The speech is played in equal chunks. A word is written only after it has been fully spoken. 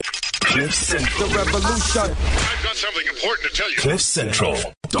Cliff Central. The revolution. I've got something important to tell you.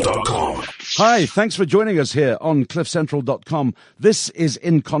 CliffCentral.com. Hi, thanks for joining us here on CliffCentral.com. This is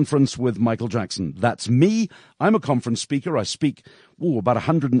In Conference with Michael Jackson. That's me. I'm a conference speaker. I speak about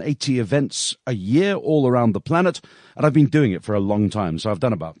 180 events a year all around the planet, and I've been doing it for a long time. So I've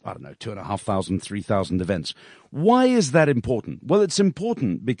done about, 2,500, 3,000 events. Why is that important? Well, it's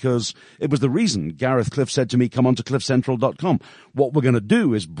important because it was the reason Gareth Cliff said to me, come on to CliffCentral.com. What we're going to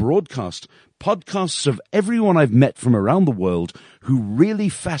do is broadcast podcasts of everyone I've met from around the world who really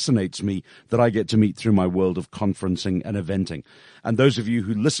fascinates me that I get to meet through my world of conferencing and eventing. And those of you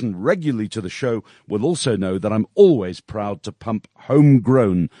who listen regularly to the show will also know that I'm always proud to pump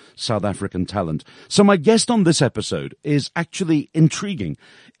homegrown South African talent. So my guest on this episode is actually intriguing.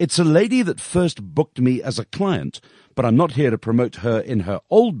 It's a lady that first booked me as a client, but I'm not here to promote her in her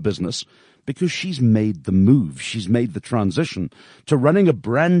old business, because she's made the move. She's made the transition to running a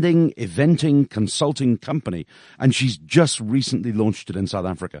branding, eventing, consulting company, and she's just recently launched it in South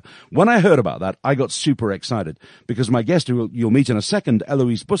Africa. When I heard about that, I got super excited because my guest, who you'll meet in a second,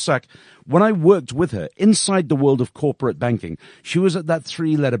 Eloise Boezak, when I worked with her inside the world of corporate banking, she was at that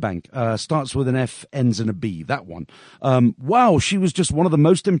three-letter bank, starts with an F, ends in a B, that one. Wow, she was just one of the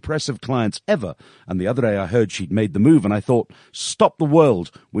most impressive clients ever. And the other day I heard she'd made the move, and I thought, stop the world.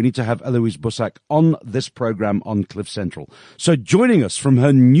 We need to have Eloise Boezak on this program on Cliff Central. So joining us from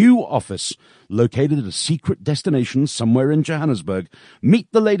her new office, located at a secret destination somewhere in Johannesburg, meet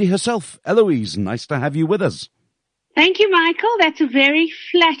the lady herself. Eloise, nice to have you with us. Thank you, Michael. That's a very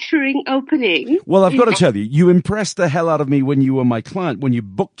flattering opening. Well, I've got to tell you, you impressed the hell out of me when you were my client, when you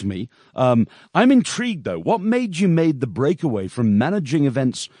booked me. I'm intrigued, though. What made you make the breakaway from managing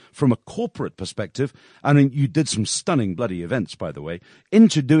events from a corporate perspective, and you did some stunning bloody events, by the way,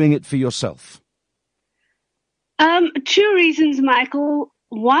 into doing it for yourself? Two reasons, Michael.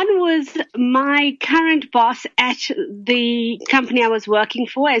 One was my current boss at the company I was working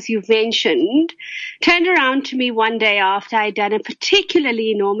for, as you've mentioned, turned around to me one day after I'd done a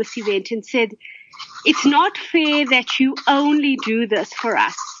particularly enormous event and said, it's not fair that you only do this for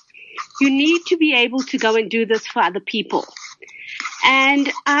us. You need to be able to go and do this for other people.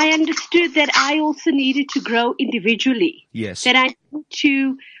 And I understood that I also needed to grow individually. Yes. That I need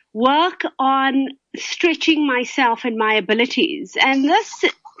to work on stretching myself and my abilities. And this,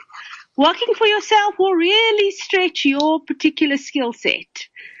 working for yourself, will really stretch your particular skill set.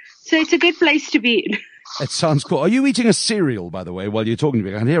 So it's a good place to be in. It sounds cool. Are you eating a cereal, by the way, while you're talking to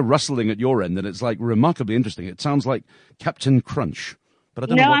me? I can hear rustling at your end, and it's like remarkably interesting. It sounds like Captain Crunch. But I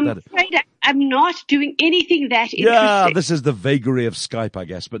don't know what that is. No, I'm afraid I'm not doing anything that interesting. Yeah, this is the vagary of Skype, I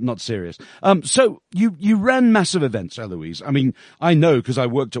guess, but not serious. So you ran massive events, Eloise. I mean, I know because I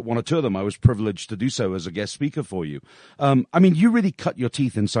worked at one or two of them. I was privileged to do so as a guest speaker for you. You really cut your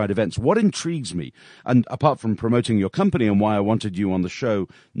teeth inside events. What intrigues me, and apart from promoting your company and why I wanted you on the show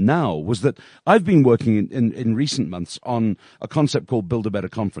now, was that I've been working in recent months on a concept called Build a Better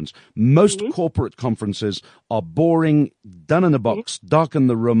Conference. Most corporate conferences are boring, done in a box, darken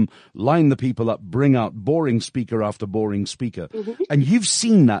the room, line the people up, bring out boring speaker after boring speaker. And you've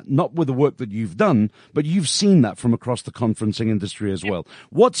seen that, not with the work that you've done, but you've seen that from across the conferencing industry as well.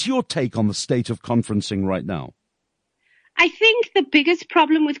 What's your take on the state of conferencing right now? I think the biggest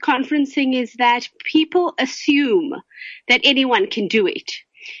problem with conferencing is that people assume that anyone can do it.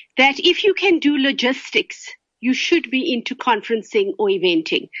 That if you can do logistics, you should be into conferencing or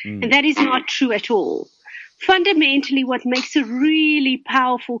eventing. And that is not true at all. Fundamentally, what makes a really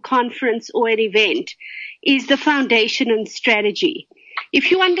powerful conference or an event is the foundation and strategy.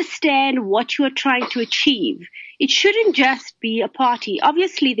 If you understand what you are trying to achieve, it shouldn't just be a party.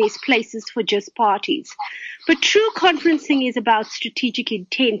 Obviously, there's places for just parties. But true conferencing is about strategic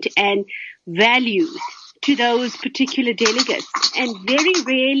intent and value to those particular delegates. And very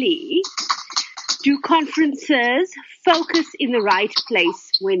rarely do conferences focus in the right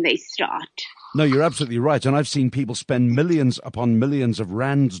place when they start. No, you're absolutely right. And I've seen people spend millions upon millions of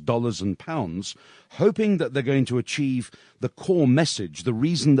rands, dollars, and pounds, hoping that they're going to achieve the core message, the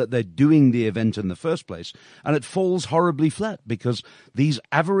reason that they're doing the event in the first place. And it falls horribly flat because these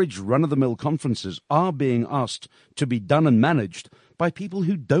average run-of-the-mill conferences are being asked to be done and managed by people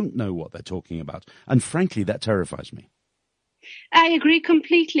who don't know what they're talking about. And frankly, that terrifies me. I agree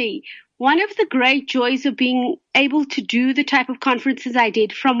completely. One of the great joys of being able to do the type of conferences I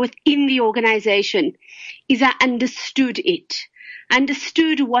did from within the organization is I understood it,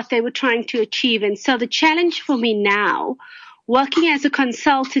 understood what they were trying to achieve. And so the challenge for me now, working as a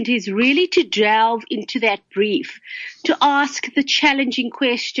consultant, is really to delve into that brief, to ask the challenging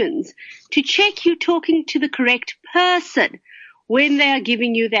questions, to check you're talking to the correct person when they are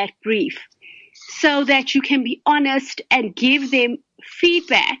giving you that brief, so that you can be honest and give them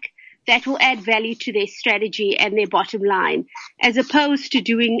feedback that will add value to their strategy and their bottom line, as opposed to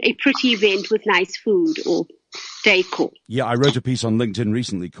doing a pretty event with nice food or decor. Yeah, I wrote a piece on LinkedIn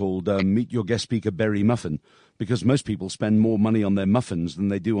recently called Meet Your Guest Speaker Berry Muffin, because most people spend more money on their muffins than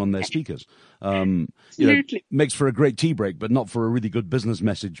they do on their speakers. Makes for a great tea break, but not for a really good business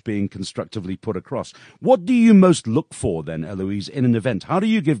message being constructively put across. What do you most look for then, Eloise, in an event? How do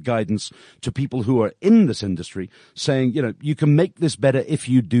you give guidance to people who are in this industry saying, you can make this better if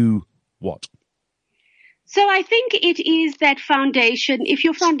you do what? So I think it is that foundation. If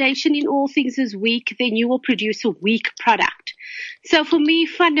your foundation in all things is weak, then you will produce a weak product. So for me,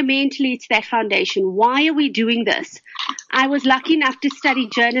 fundamentally, it's that foundation. Why are we doing this? I was lucky enough to study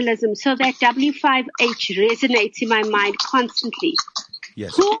journalism, so that W5H resonates in my mind constantly.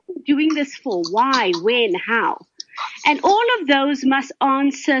 Yes. Who are we doing this for? Why? When? How? And all of those must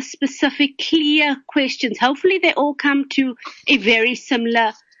answer specific, clear questions. Hopefully they all come to a very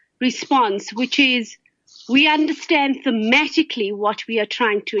similar response, which is, we understand thematically what we are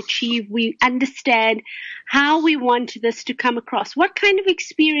trying to achieve. We understand how we want this to come across. What kind of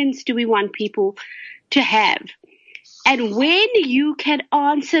experience do we want people to have? And when you can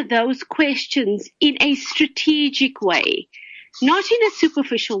answer those questions in a strategic way, not in a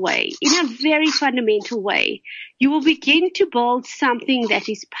superficial way, in a very fundamental way, you will begin to build something that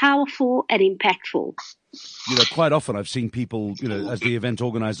is powerful and impactful. Quite often I've seen people, as the event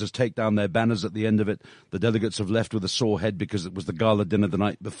organizers take down their banners at the end of it, the delegates have left with a sore head because it was the gala dinner the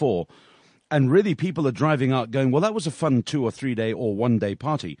night before. And really people are driving out going, well, that was a fun 2 or 3 day or 1 day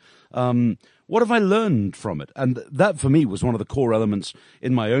party. What have I learned from it? And that for me was one of the core elements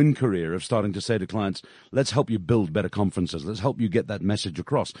in my own career of starting to say to clients, let's help you build better conferences. Let's help you get that message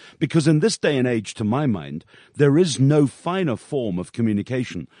across. Because in this day and age, to my mind, there is no finer form of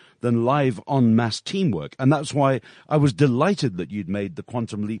communication than live en masse teamwork. And that's why I was delighted that you'd made the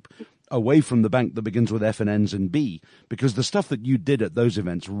quantum leap away from the bank that begins with F and ends in B, because the stuff that you did at those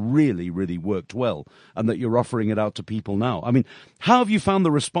events really, really worked well, and that you're offering it out to people now. I mean, how have you found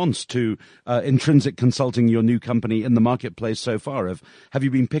the response to Intrinsic Consulting, your new company, in the marketplace so far? Have you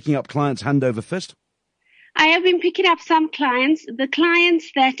been picking up clients hand over fist? I have been picking up some clients. The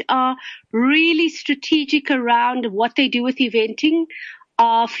clients that are really strategic around what they do with eventing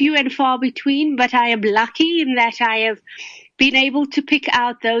are few and far between, but I am lucky in that I have been able to pick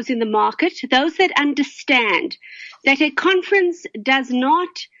out those in the market, those that understand that a conference does not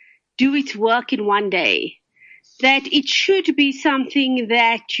do its work in 1 day, that it should be something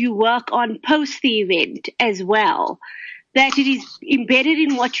that you work on post the event as well, that it is embedded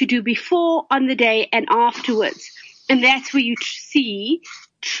in what you do before, on the day, and afterwards. And that's where you see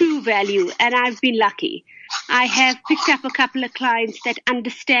true value. And I've been lucky. I have picked up a couple of clients that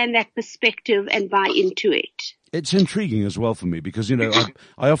understand that perspective and buy into it. It's intriguing as well for me because,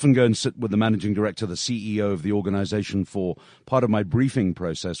 I often go and sit with the managing director, the CEO of the organization for part of my briefing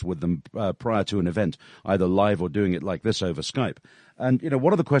process with them prior to an event, either live or doing it like this over Skype. And,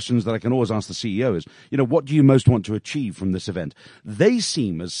 one of the questions that I can always ask the CEO is, what do you most want to achieve from this event? They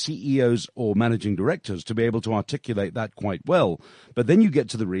seem as CEOs or managing directors to be able to articulate that quite well. But then you get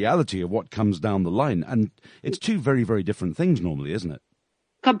to the reality of what comes down the line. And it's two very, very different things normally, isn't it?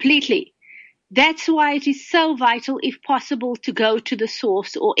 Completely. That's why it is so vital, if possible, to go to the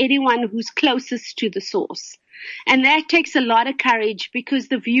source or anyone who's closest to the source. And that takes a lot of courage, because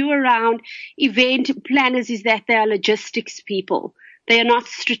the view around event planners is that they are logistics people. They are not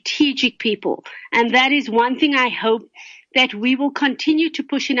strategic people. And that is one thing I hope that we will continue to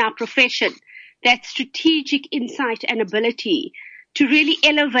push in our profession, that strategic insight and ability to really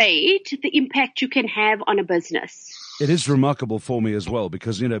elevate the impact you can have on a business. It is remarkable for me as well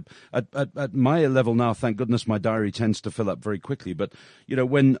because, at my level now, thank goodness my diary tends to fill up very quickly. But,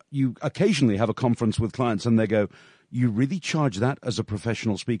 when you occasionally have a conference with clients and they go, you really charge that as a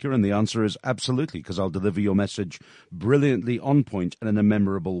professional speaker? And the answer is absolutely, because I'll deliver your message brilliantly on point and in a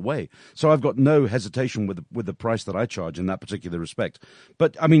memorable way. So I've got no hesitation with the price that I charge in that particular respect.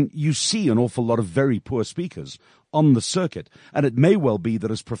 But, you see an awful lot of very poor speakers on the circuit. And it may well be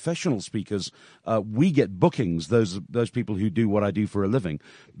that as professional speakers, we get bookings, those people who do what I do for a living,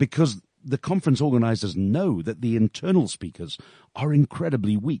 because the conference organizers know that the internal speakers are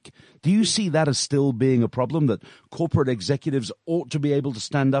incredibly weak. Do you see that as still being a problem, that corporate executives ought to be able to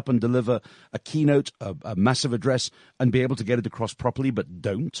stand up and deliver a keynote, a massive address, and be able to get it across properly, but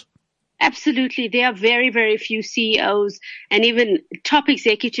don't? Absolutely. There are very, very few CEOs and even top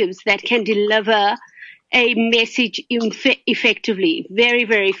executives that can deliver a message effectively. Very,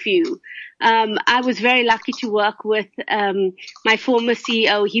 very few. I was very lucky to work with my former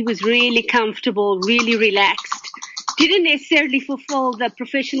CEO. He was really comfortable, really relaxed. Didn't necessarily fulfill the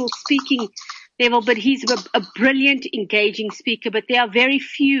professional speaking level, but he's a brilliant, engaging speaker. But there are very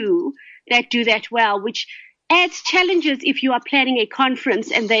few that do that well, which adds challenges if you are planning a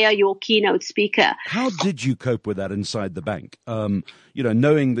conference and they are your keynote speaker. How did you cope with that inside the bank?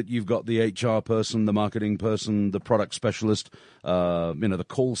 Knowing that you've got the HR person, the marketing person, the product specialist, the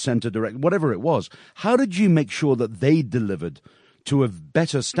call center director, whatever it was. How did you make sure that they delivered to a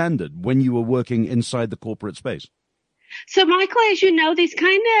better standard when you were working inside the corporate space? So, Michael, as you know, there's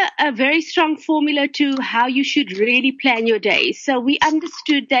kind of a very strong formula to how you should really plan your day. So we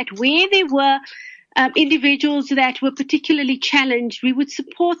understood that where there were individuals that were particularly challenged, we would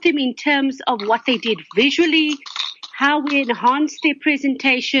support them in terms of what they did visually, how we enhanced their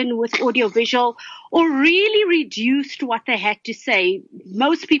presentation with audiovisual, or really reduced what they had to say.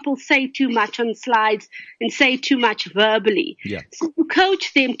 Most people say too much on slides and say too much verbally. Yeah. So you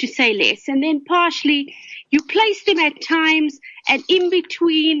coach them to say less, and then partially you place them at times and in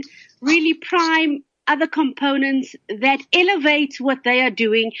between really prime other components that elevates what they are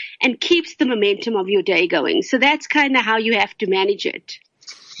doing and keeps the momentum of your day going. So that's kind of how you have to manage it.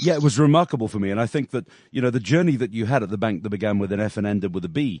 Yeah, it was remarkable for me. And I think that, the journey that you had at the bank that began with an F and ended with a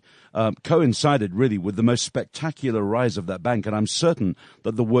B coincided really with the most spectacular rise of that bank. And I'm certain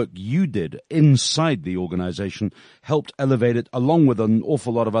that the work you did inside the organization helped elevate it along with an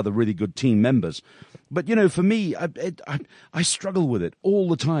awful lot of other really good team members. But, for me, I struggle with it all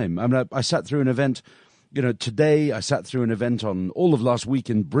the time. I mean, I sat through an event. Today I sat through an event on all of last week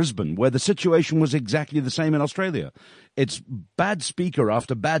in Brisbane where the situation was exactly the same in Australia. It's bad speaker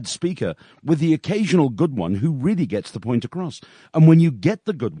after bad speaker with the occasional good one who really gets the point across. And when you get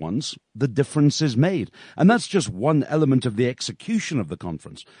the good ones, the difference is made. And that's just one element of the execution of the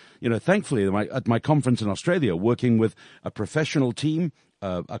conference. Thankfully, at my conference in Australia, working with a professional team,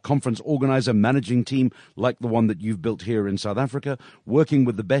 a conference organizer, managing team like the one that you've built here in South Africa, working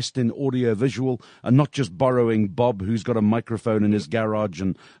with the best in audio visual and not just borrowing Bob, who's got a microphone in his garage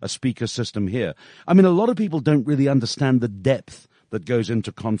and a speaker system here. I mean, a lot of people don't really understand the depth that goes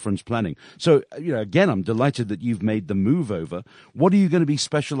into conference planning. So, again, I'm delighted that you've made the move over. What are you going to be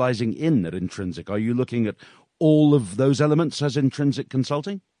specializing in at Intrinsic? Are you looking at all of those elements as Intrinsic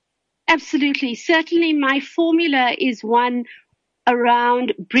Consulting? Absolutely. Certainly my formula is one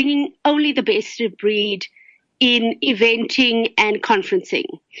around bringing only the best of breed in eventing and conferencing.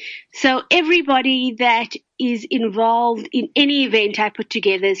 So everybody that is involved in any event I put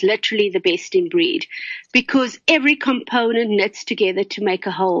together is literally the best in breed because every component knits together to make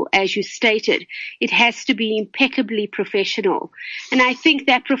a whole. As you stated, it has to be impeccably professional. And I think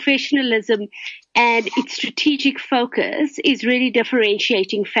that professionalism and its strategic focus is really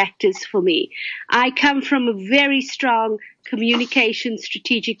differentiating factors for me. I come from a very strong communication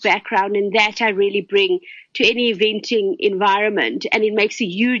strategic background, and that I really bring to any eventing environment, and it makes a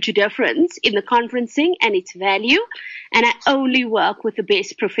huge difference in the conferencing and its value. And I only work with the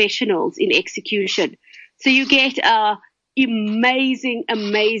best professionals in execution. So you get a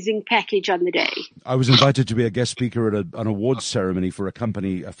amazing package on the day. I was invited to be a guest speaker at an awards ceremony for a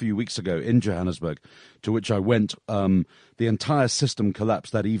company a few weeks ago in Johannesburg, to which I went. The entire system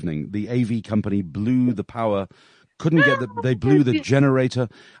collapsed that evening. The AV company blew the power. They blew the generator.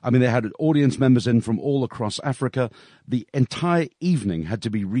 I mean, they had audience members in from all across Africa. The entire evening had to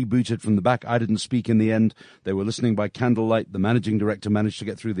be rebooted from the back. I didn't speak in the end. They were listening by candlelight. The managing director managed to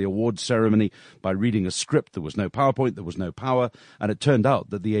get through the awards ceremony by reading a script. There was no PowerPoint. There was no power. And it turned out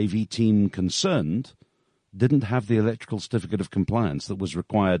that the AV team concerned didn't have the electrical certificate of compliance that was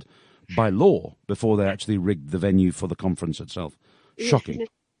required by law before they actually rigged the venue for the conference itself. Shocking.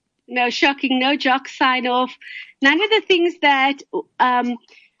 No, shocking. No jock sign off. None of the things that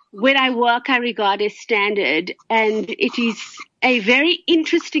when I work I regard as standard. And it is a very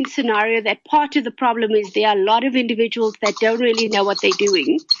interesting scenario that part of the problem is there are a lot of individuals that don't really know what they're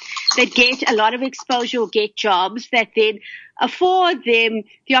doing, that get a lot of exposure or get jobs that then afford them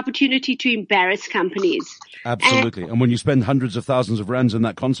the opportunity to embarrass companies. Absolutely. And when you spend hundreds of thousands of rands in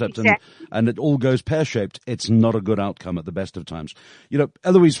that concept and it all goes pear-shaped, it's not a good outcome at the best of times.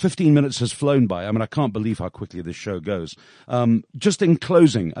 Eloise, 15 minutes has flown by. I mean, I can't believe how quickly this show goes. Just in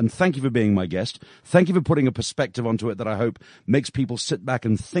closing, and thank you for being my guest. Thank you for putting a perspective onto it that I hope makes people sit back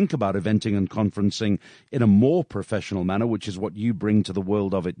and think about eventing and conferencing in a more professional manner, which is what you bring to the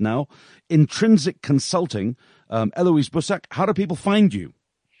world of it now. Intrinsic Consulting, Eloise Boezak, how do people find you?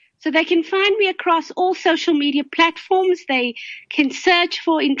 So they can find me across all social media platforms. They can search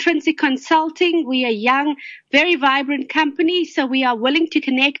for Intrinsic Consulting. We are a young, very vibrant company, so we are willing to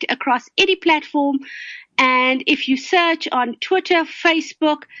connect across any platform. And if you search on Twitter,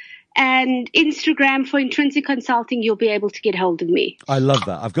 Facebook, and Instagram for Intrinsic Consulting, you'll be able to get hold of me. I love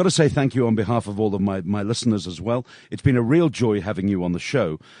that. I've got to say thank you on behalf of all of my listeners as well. It's been a real joy having you on the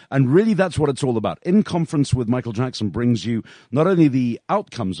show. And really, that's what it's all about. In Conference with Michael Jackson brings you not only the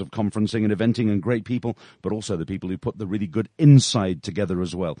outcomes of conferencing and eventing and great people, but also the people who put the really good inside together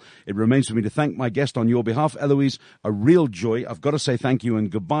as well. It remains for me to thank my guest on your behalf, Eloise. A real joy. I've got to say thank you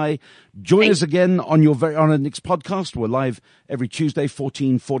and goodbye. Join us again on our next podcast. We're live every Tuesday,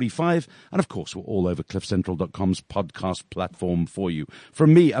 14:45. And of course, we're all over cliffcentral.com's podcast platform for you.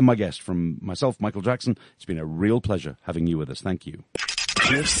 From me and my guest, from myself, Michael Jackson, it's been a real pleasure having you with us. Thank you.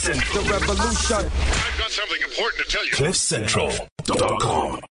 Cliff Central. I've got something important to tell you. cliffcentral.com